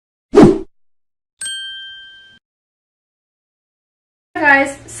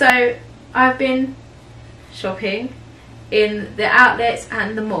Guys, so I've been shopping in the outlets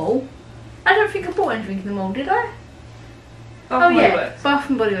and the mall. I don't think I bought anything in the mall, did I? Bath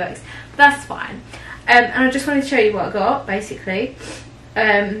and Body Works. That's fine. And I just wanted to show you what I got, basically.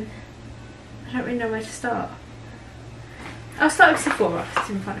 I don't really know where to start. I'll start with Sephora,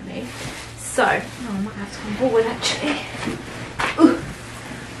 it's in front of me. So, I might have to come forward actually. Ooh.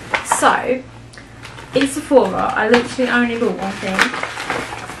 So, in Sephora, I literally only bought one thing,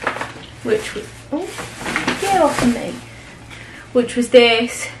 which was, get off of me, which was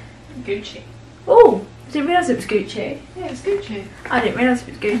this. Gucci. Oh, I didn't realise it was Gucci. Yeah, it's Gucci. I didn't realise it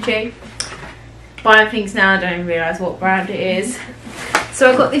was Gucci. Buying things now, I don't even realise what brand it is.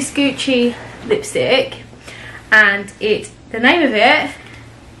 So I got this Gucci lipstick, and the name of it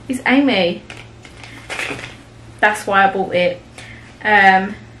is Amy. That's why I bought it.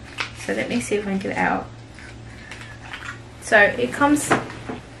 So let me see if I can get it out. So it comes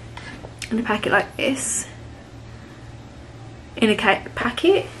in a packet like this. In a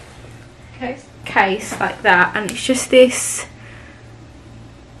packet? Case like that, and it's just this,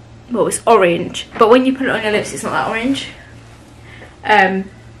 well, it's orange, but when you put it on your lips it's not that orange. And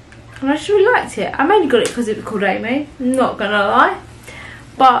I just really liked it. I mainly got it because it was called Amy, not gonna lie,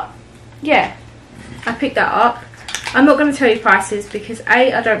 but yeah, I picked that up. I'm not going to tell you prices because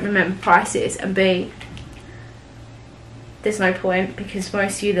A, I don't remember prices, and B, there's no point because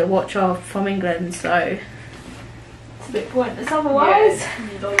most of you that watch are from England, so it's a bit pointless otherwise.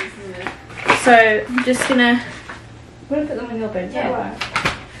 Yeah. So I'm just gonna put them on your bed. Yeah.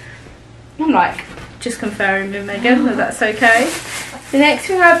 I'm like just conferring with Megan if that's okay. The next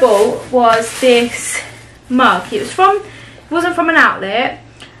thing I bought was this mug. It wasn't from an outlet.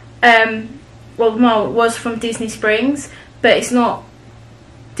 Well, the mug was from Disney Springs, but it's not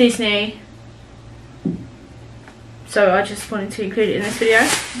Disney, so I just wanted to include it in this video.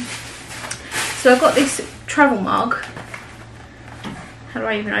 So I got this travel mug. How do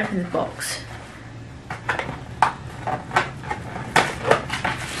I even open the box?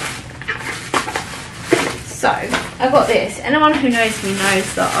 So I got this. Anyone who knows me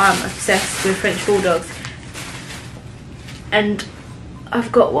knows that I'm obsessed with French bulldogs, and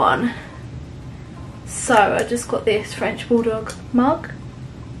I've got one. So I just got this French bulldog mug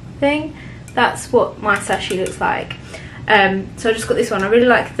thing. That's what my sachet looks like. So I just got this one. I really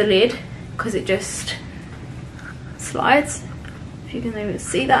like the lid because it just slides, if you can even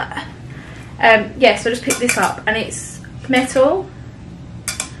see that. Yeah, so I just picked this up, and it's metal.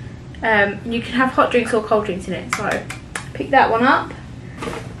 You can have hot drinks or cold drinks in it, so I picked that one up.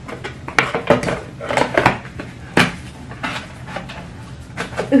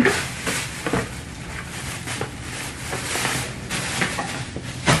 Oof.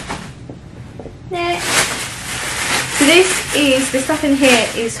 Next. So the stuff in here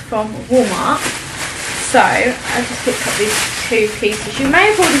is from Walmart. So I just picked up these two pieces. You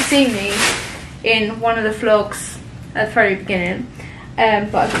may have already seen these in one of the vlogs at the very beginning,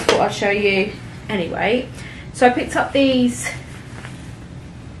 but I just thought I'd show you anyway. So I picked up these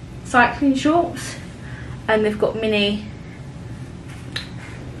cycling shorts, and they've got mini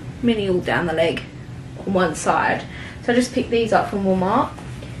all down the leg on one side. So I just picked these up from Walmart,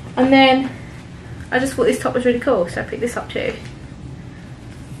 and then I just thought this top was really cool, so I picked this up too.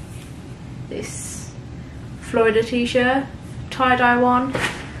 This Florida t-shirt, tie-dye one.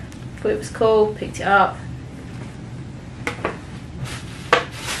 Thought it was cool, picked it up. I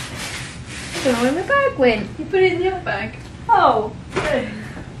don't know where my bag went. You put it in the other bag. Oh.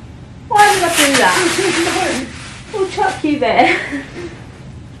 Why did I do that? We'll chuck you there.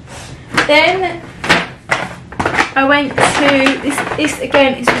 Then I went to this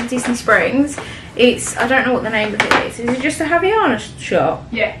again is from Disney Springs. I don't know what the name of it is. Is it just a Havaiana shop?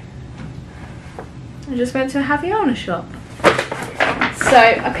 Yeah. I just went to a Havaiana shop. So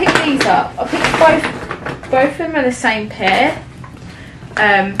I picked these up. I picked both of them are the same pair.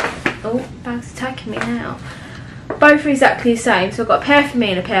 Oh, bag's attacking me now. Both are exactly the same. So I've got a pair for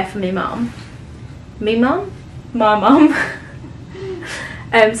me and a pair for my mum. Me mum? My mum.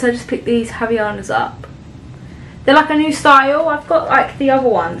 So I just picked these Havaianas up. They're like a new style. I've got like the other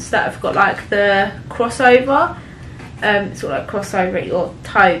ones that have got like the crossover. Sort of like crossover at your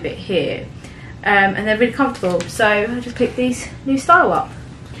toe bit here. And they're really comfortable. So I just picked these new style up.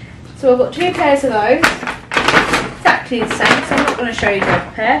 So I've got two pairs of those. Exactly the same. So I'm not going to show you the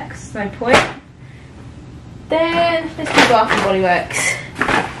other pair because there's no point. Then let's do Bath and Body Works.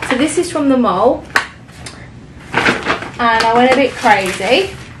 So this is from the mall. And I went a bit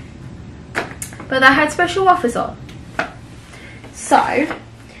crazy. But they had special offers on. So,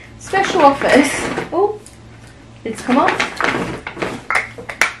 special offers. Oh, let's come off.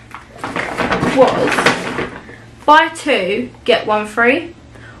 was buy 2 get 1 free,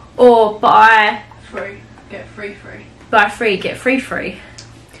 or buy 3 get 3 free. Buy 3 get 3 free.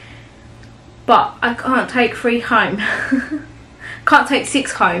 But I can't take 3 home. Can't take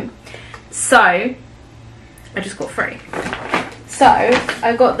 6 home, so I just got 3. So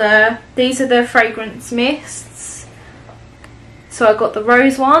I got these are the fragrance mists. So I got the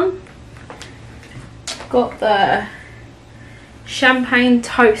rose one, got the champagne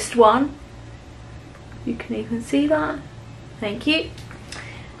toast one, you can even see that, thank you.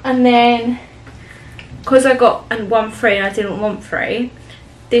 And then because I got 1 free and I didn't want 3,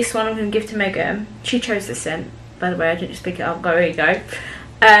 this one I'm going to give to Megan. She chose the scent, by the way. I didn't just pick it up. There you go.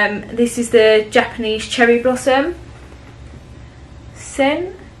 This is the Japanese cherry blossom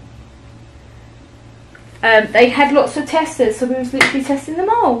scent. They had lots of testers, so we was literally testing them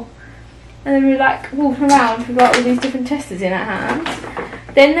all. And then we were like walking around with like all these different testers in our hands.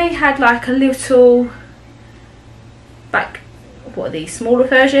 Then they had like a little, like, what are these, smaller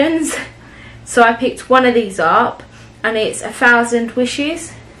versions. So I picked one of these up, and it's 1,000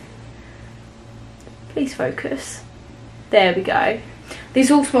 wishes. Please focus. There we go.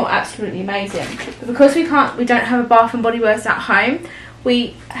 These all smell absolutely amazing. But because we don't have a Bath and Body Works at home,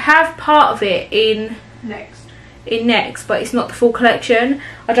 we have part of it in Next, but it's not the full collection.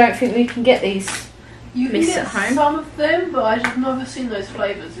 I don't think we can get these mists at home. You can get some of them, but I've never seen those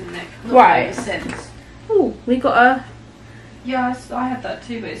flavours in Next. Not right. Scents. Oh, we got a... Yeah, I had that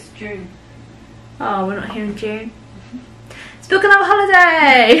too, but it's June. Oh, we're not here in June. Let's book another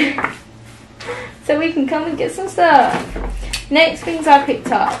holiday! So we can come and get some stuff. Next things I picked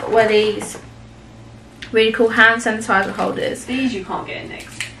up were these really cool hand sanitizer holders. These you can't get in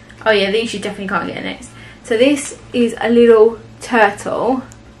Next. Oh yeah, these you definitely can't get in Next. So this is a little turtle,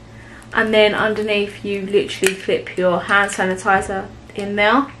 and then underneath you literally clip your hand sanitizer in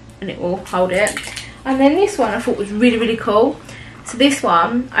there and it will hold it. And then this one I thought was really, really cool. So this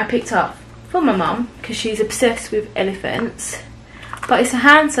one I picked up for my mum because she's obsessed with elephants. But it's a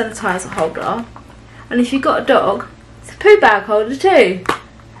hand sanitizer holder, and if you've got a dog, it's a poo bag holder too,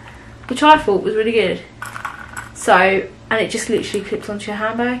 which I thought was really good. So, and it just literally clips onto your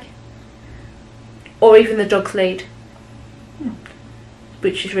handbag, or even the dog's lead,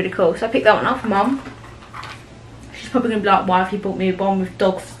 which is really cool. So I picked that one up for mum. She's probably going to be like, why have you bought me one with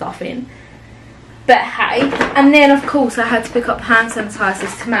dog stuff in? But hey. And then of course I had to pick up hand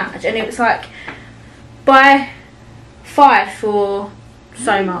sanitizers to match, and it was like, buy 5 for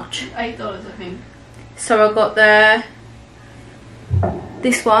so much. $8 I think. So I got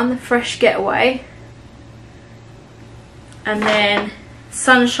this one, the Fresh Getaway, and then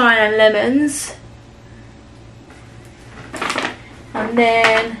Sunshine and Lemons, and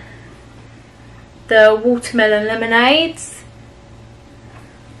then the Watermelon Lemonades,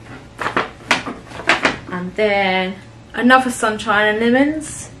 and then another Sunshine and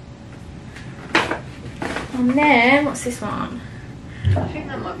Lemons, and then what's this one? I think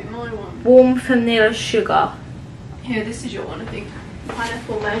that might be my one. Warm Vanilla Sugar. Here, this is your one, I think.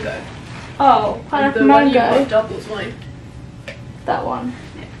 Pineapple Mango. Oh, Pineapple the Mango. One you got doubles mine. That one.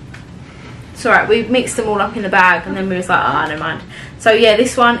 Yeah. It's alright, we mixed them all up in the bag and then we was like, ah, never mind. So yeah,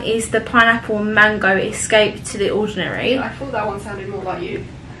 this one is the Pineapple Mango Escape to the Ordinary. I thought that one sounded more like you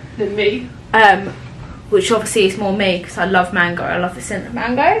than me. Which obviously is more me because I love mango. I love the scent of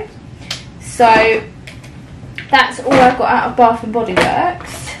mango. So that's all I got out of Bath and Body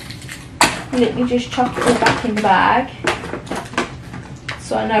Works. Let me just chuck it all back in the bag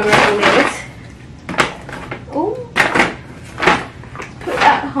so I know where it all is. Oh, put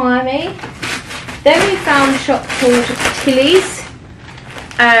that behind me. Then we found a shop called Tilly's,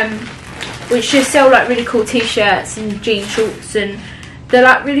 which just sell like really cool t-shirts and jean shorts, and they're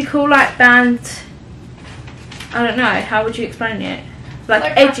like really cool, like band. I don't know, how would you explain it?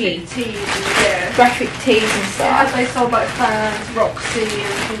 Like edgy graphic tees and, yeah. Graphic tees and stuff. Yeah, they sold like Fans, Roxy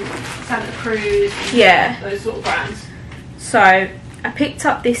and Santa Cruz and yeah, those sort of brands. So I picked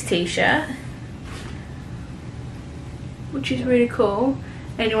up this t-shirt, which is really cool.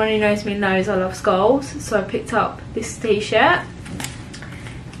 Anyone who knows me knows I love skulls, so I picked up this t-shirt.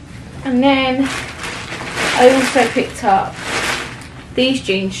 And then I also picked up these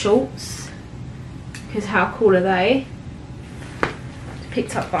jean shorts, because how cool are they?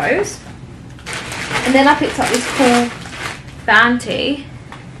 Picked up those. And then I picked up this cool bounty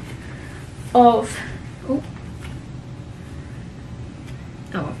of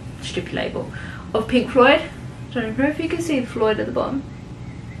stupid label of Pink Floyd. Don't know if you can see the Floyd at the bottom.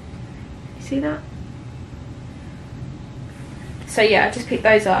 You see that? So yeah, I just picked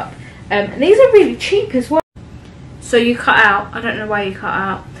those up. And these are really cheap as well. So you cut out, I don't know why you cut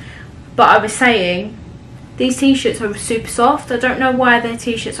out, But I was saying, these t-shirts are super soft. I don't know why their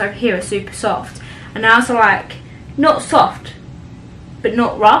t-shirts over here are super soft. And ours are like, not soft, but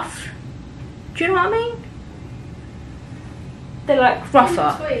not rough. Do you know what I mean? They're like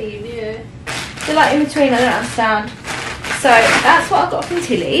rougher. In between, yeah. They're like in between, I don't understand. So that's what I got from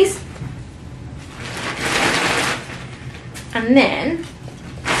Tilly's. And then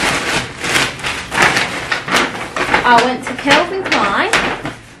I went to Calvin Klein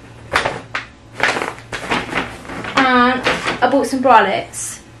and I bought some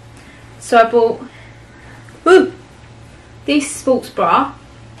bralettes. So I bought this sports bra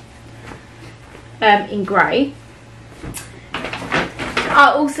in grey.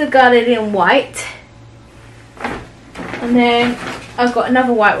 I also got it in white, and then I've got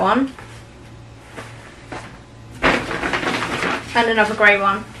another white one and another grey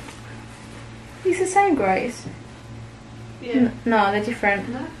one. These are the same greys. Yeah. No, they're different.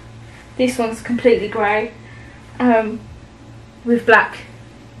 No? This one's completely grey with black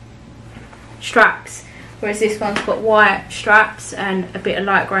straps, whereas this one's got white straps and a bit of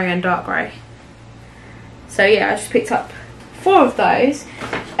light grey and dark grey. So yeah, I just picked up 4 of those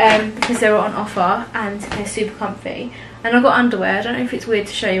because they were on offer and they're super comfy. And I got underwear. I don't know if it's weird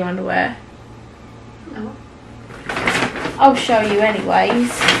to show you underwear. No. I'll show you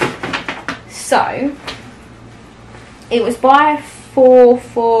anyways. So it was buy 4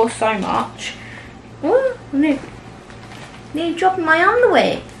 for so much. Oh, nearly dropping my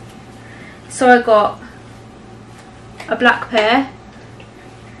underwear. So I got a black pair,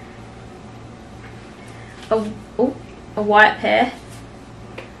 a white pair,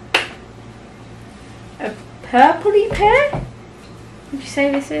 a purpley pair. What did you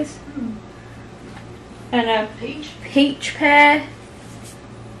say this is? And a peach pair.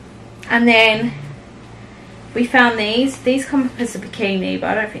 And then we found these. These come up as a bikini,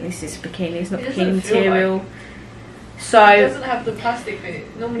 but I don't think this is a bikini. It's not bikini material. Like so it doesn't have the plastic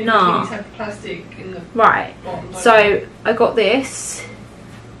bit. Normally bikinis have plastic in the bottom. So I got this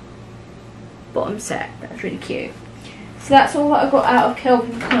bottom set. That's really cute. So that's all that I got out of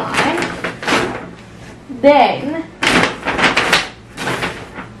Calvin Klein. Then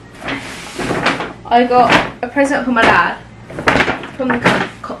I got a present for my dad from the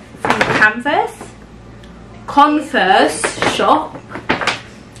Converse shop.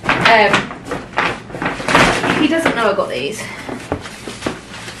 He doesn't know I got these.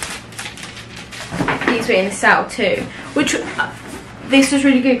 These were in the sale too, which this was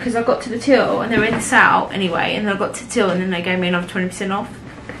really good because I got to the till and they were in the sale anyway, and then I got to the till and then they gave me another 20% off.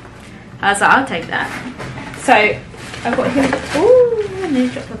 I was like, I'll take that. So I got him. Ooh, I nearly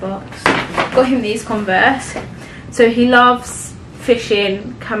dropped the box. Got him these Converse. So he loves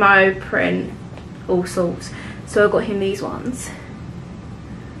fishing, camo print, all sorts. So I got him these ones,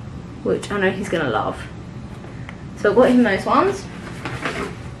 which I know he's gonna love. So I got him those ones.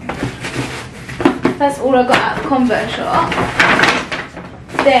 That's all I got at the Converse shop.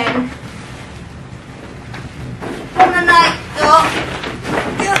 Then on the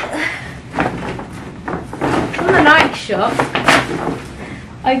Nike shop,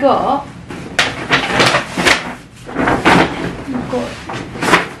 I got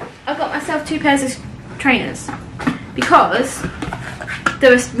myself 2 pairs of trainers because they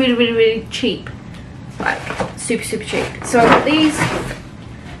were really cheap, like super cheap. So I got these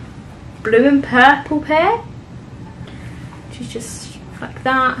blue and purple pair, which is just like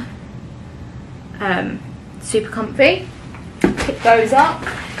that. Super comfy. Pick those up.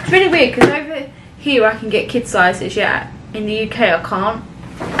 It's really weird because over here I can get kid sizes, yeah. In the UK I can't.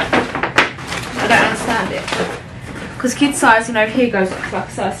 I don't understand it. Because kid sizing over here goes up to like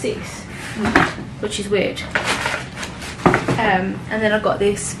a size 6, which is weird. And then I got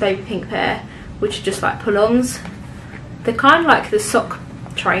this baby pink pair, which are just like pull-ons. They're kind of like the sock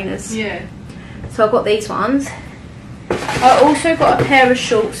trainers. Yeah. So I got these ones. I also got a pair of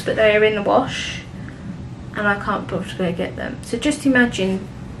shorts, but they are in the wash, and I can't bother to go get them. So just imagine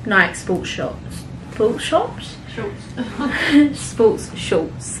Nike sports shorts. Sports shorts? Shorts. Sports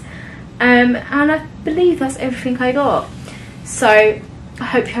shorts. And I believe that's everything I got. So I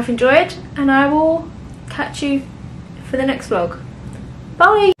hope you have enjoyed, and I will catch you for the next vlog.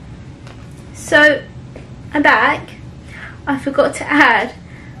 Bye! So I'm back. I forgot to add,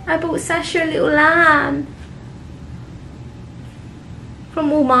 I bought Sasha a little lamb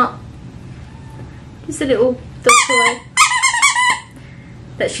from Walmart. Just a little dog toy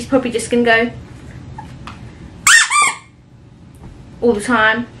that she's probably just gonna go all the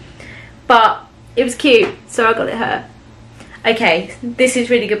time, but it was cute, so I got it her. Okay, this is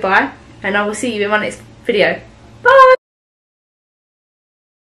really goodbye, and I will see you in my next video.